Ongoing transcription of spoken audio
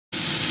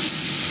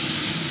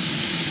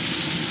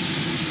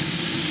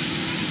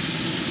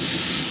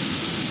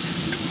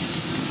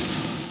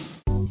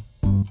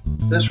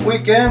This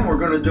weekend we're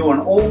going to do an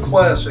old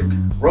classic,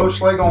 roast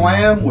leg of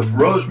lamb with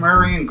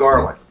rosemary and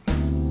garlic.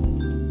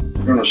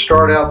 We're going to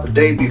start out the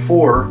day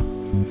before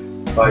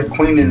by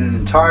cleaning an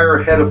entire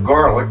head of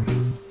garlic.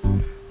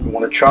 You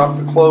want to chop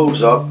the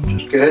cloves up.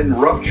 Just go ahead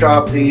and rough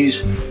chop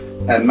these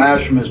and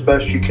mash them as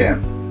best you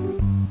can.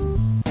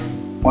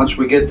 Once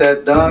we get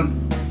that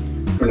done,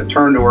 we're going to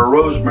turn to our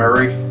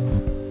rosemary.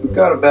 We've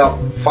got about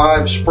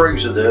 5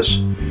 sprigs of this.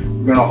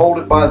 We're going to hold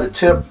it by the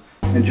tip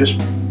and just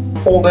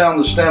pull down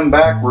the stem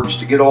backwards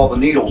to get all the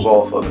needles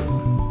off of it.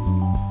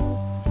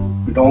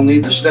 We don't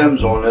need the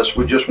stems on this,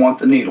 we just want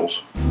the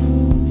needles.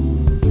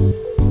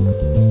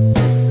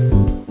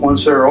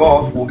 Once they're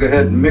off, we'll go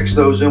ahead and mix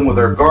those in with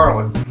our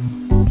garlic.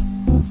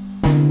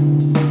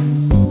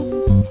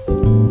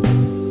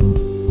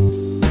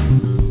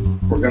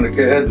 We're going to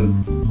go ahead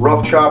and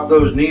rough chop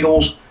those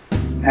needles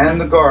and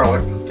the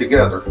garlic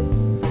together.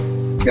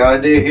 The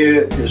idea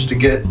here is to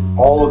get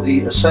all of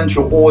the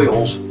essential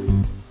oils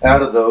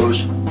out of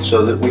those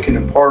so that we can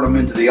impart them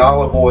into the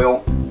olive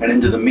oil and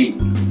into the meat.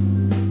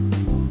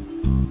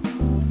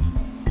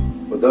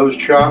 With those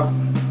chopped,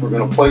 we're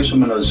going to place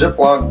them in a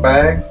Ziploc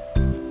bag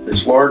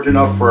that's large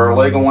enough for our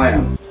leg of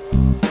lamb.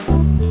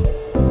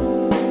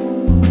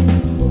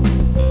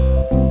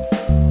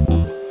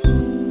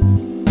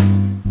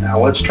 Now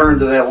let's turn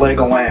to that leg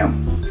of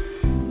lamb.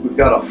 We've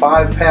got a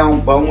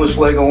 5-pound boneless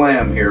leg of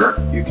lamb here.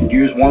 You can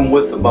use one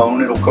with the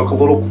bone. It'll cook a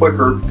little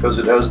quicker because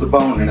it has the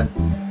bone in it.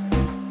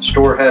 The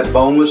store had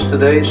boneless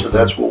today, so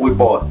that's what we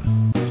bought.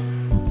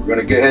 We're going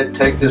to go ahead and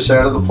take this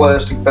out of the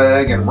plastic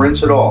bag and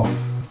rinse it off.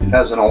 It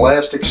has an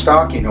elastic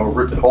stocking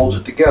over it that holds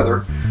it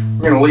together.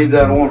 We're going to leave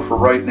that on for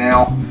right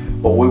now,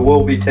 but we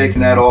will be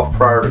taking that off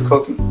prior to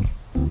cooking.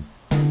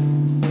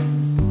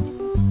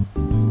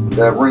 With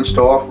that rinsed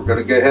off, we're going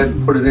to go ahead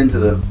and put it into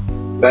the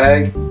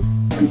bag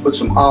and put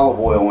some olive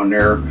oil in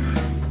there.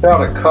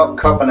 About a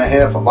cup and a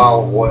half of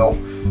olive oil,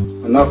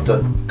 enough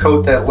to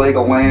coat that leg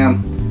of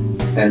lamb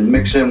and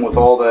mix in with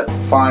all that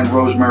fine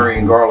rosemary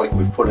and garlic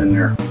we've put in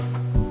there.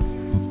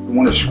 We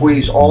want to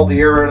squeeze all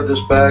the air out of this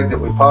bag that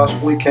we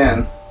possibly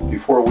can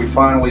before we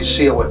finally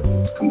seal it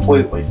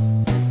completely.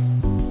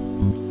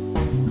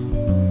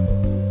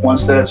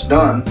 Once that's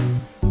done,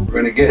 we're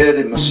going to go ahead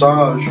and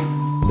massage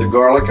the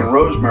garlic and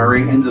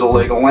rosemary into the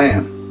leg of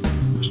lamb.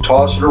 Just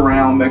toss it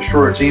around, make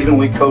sure it's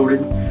evenly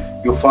coated.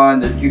 You'll find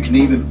that you can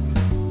even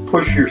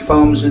push your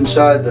thumbs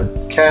inside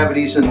the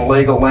cavities in the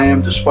leg of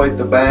lamb despite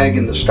the bag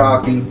and the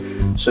stocking,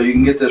 so you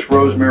can get this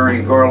rosemary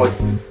and garlic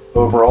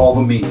over all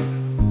the meat.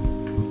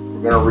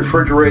 We're going to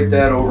refrigerate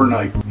that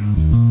overnight.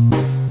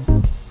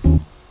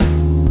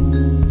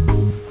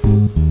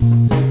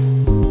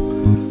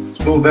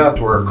 Let's move out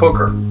to our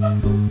cooker.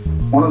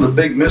 One of the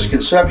big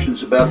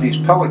misconceptions about these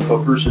pellet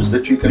cookers is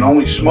that you can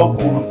only smoke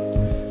on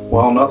them.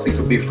 Well, nothing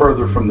could be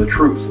further from the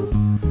truth.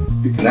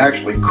 You can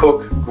actually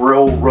cook,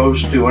 grill,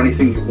 roast, do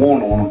anything you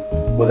want on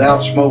them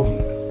without smoking.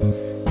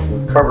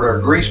 We've covered our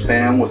grease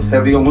pan with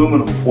heavy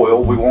aluminum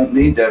foil. We won't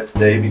need that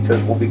today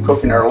because we'll be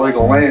cooking our leg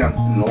of lamb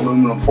in an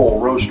aluminum foil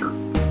roaster.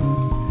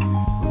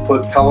 We'll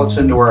put pellets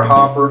into our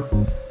hopper.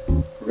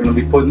 We're going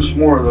to be putting some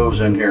more of those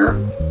in here.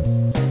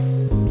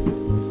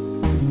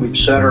 We've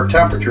set our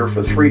temperature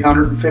for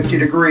 350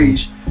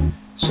 degrees.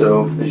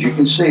 So as you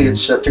can see,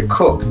 it's set to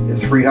cook at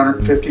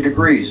 350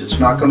 degrees. It's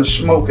not going to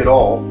smoke at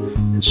all.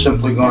 It's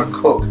simply going to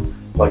cook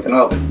like an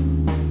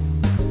oven.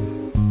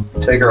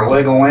 Take our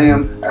leg of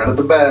lamb out of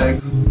the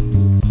bag.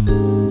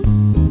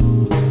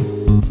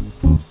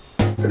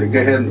 Going to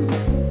go ahead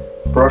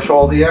and brush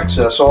all the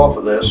excess off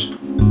of this.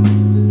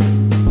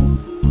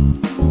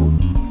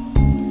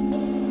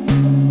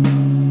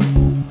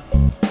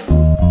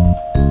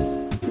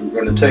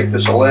 We're going to take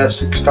this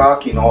elastic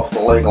stocking off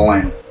the leg of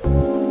lamb.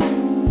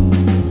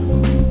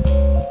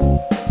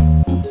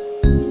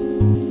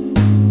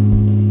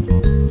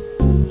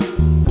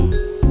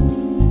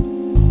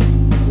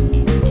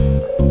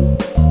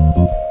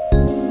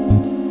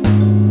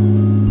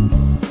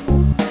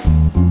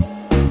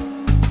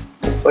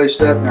 Place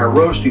that in our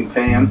roasting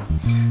pan.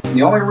 And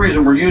the only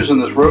reason we're using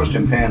this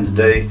roasting pan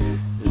today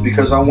is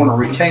because I want to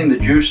retain the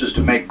juices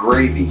to make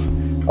gravy.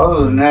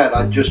 Other than that,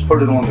 I just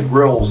put it on the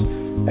grills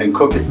and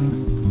cook it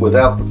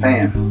without the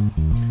pan.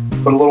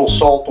 Put a little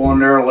salt on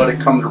there and let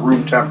it come to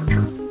room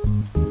temperature.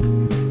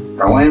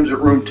 Our lamb's at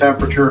room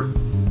temperature.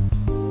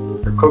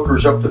 Our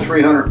cooker's up to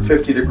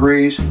 350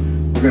 degrees.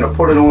 We're going to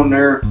put it on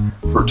there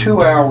for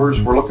 2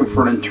 hours. We're looking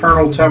for an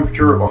internal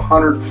temperature of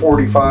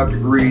 145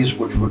 degrees,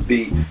 which would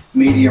be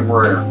medium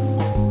rare.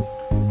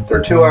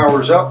 They're 2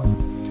 hours up,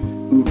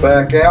 move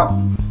back out,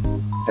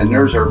 and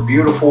there's our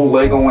beautiful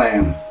leg of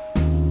lamb.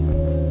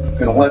 I'm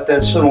going to let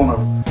that sit on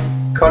a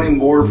cutting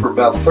board for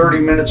about 30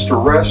 minutes to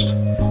rest,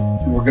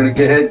 and we're going to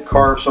go ahead and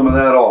carve some of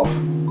that off.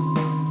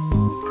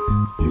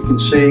 As you can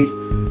see,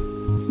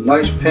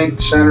 nice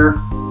pink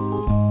center,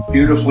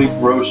 beautifully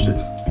roasted.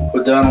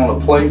 Put that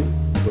on a plate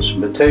with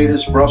some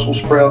potatoes, Brussels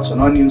sprouts,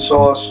 and onion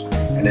sauce,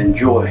 and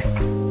enjoy.